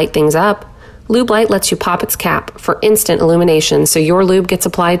not to light things up. Lube Light lets you pop its cap for instant illumination so your lube gets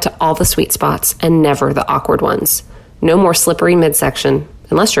applied to all the sweet spots and never the awkward ones. No more slippery midsection,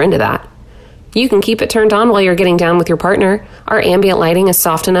 unless you're into that. You can keep it turned on while you're getting down with your partner. Our ambient lighting is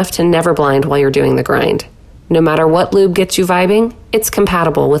soft enough to never blind while you're doing the grind. No matter what lube gets you vibing, it's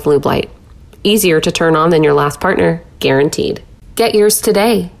compatible with Lube Light. Easier to turn on than your last partner, guaranteed. Get yours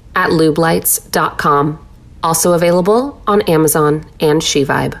today at lubelights.com. Also available on Amazon and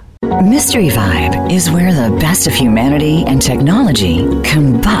SheVibe. Mystery Vibe is where the best of humanity and technology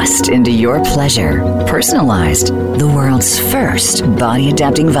combust into your pleasure. Personalized, the world's first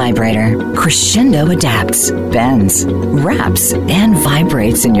body-adapting vibrator. Crescendo adapts, bends, wraps, and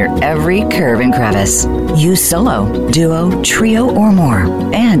vibrates in your every curve and crevice. Use solo, duo, trio, or more.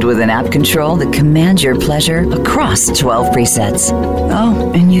 And with an app control that commands your pleasure across 12 presets.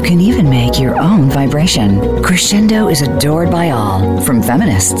 Oh, and you can even make your own vibration. Crescendo is adored by all, from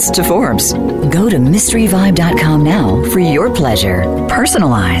feminists to Forbes. Go to mysteryvibe.com now for your pleasure.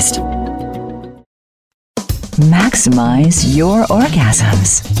 Personalized. Maximize your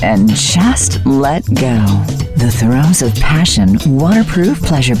orgasms and just let go. The Throes of Passion waterproof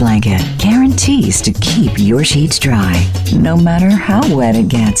pleasure blanket guarantees to keep your sheets dry, no matter how wet it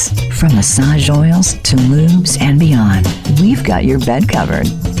gets. From massage oils to lubes and beyond, we've got your bed covered.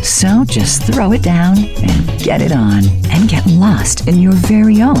 So just throw it down and get it on, and get lost in your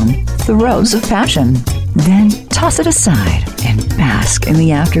very own Throes of Passion. Then toss it aside and bask in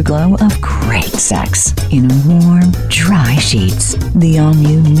the afterglow of great sex in warm, dry sheets. The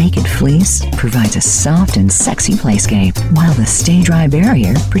all-new Naked Fleece provides a soft and sexy playscape, while the Stay Dry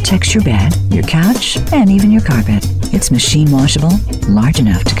barrier protects your bed, your couch, and even your carpet. It's machine washable, large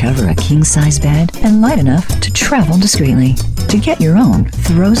enough to cover a king-size bed, and light enough to travel discreetly. To get your own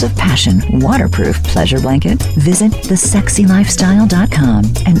Throes of Passion waterproof pleasure blanket, visit thesexylifestyle.com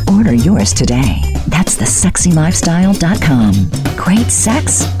and order yours today. That's thesexylifestyle.com. Great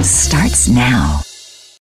sex starts now.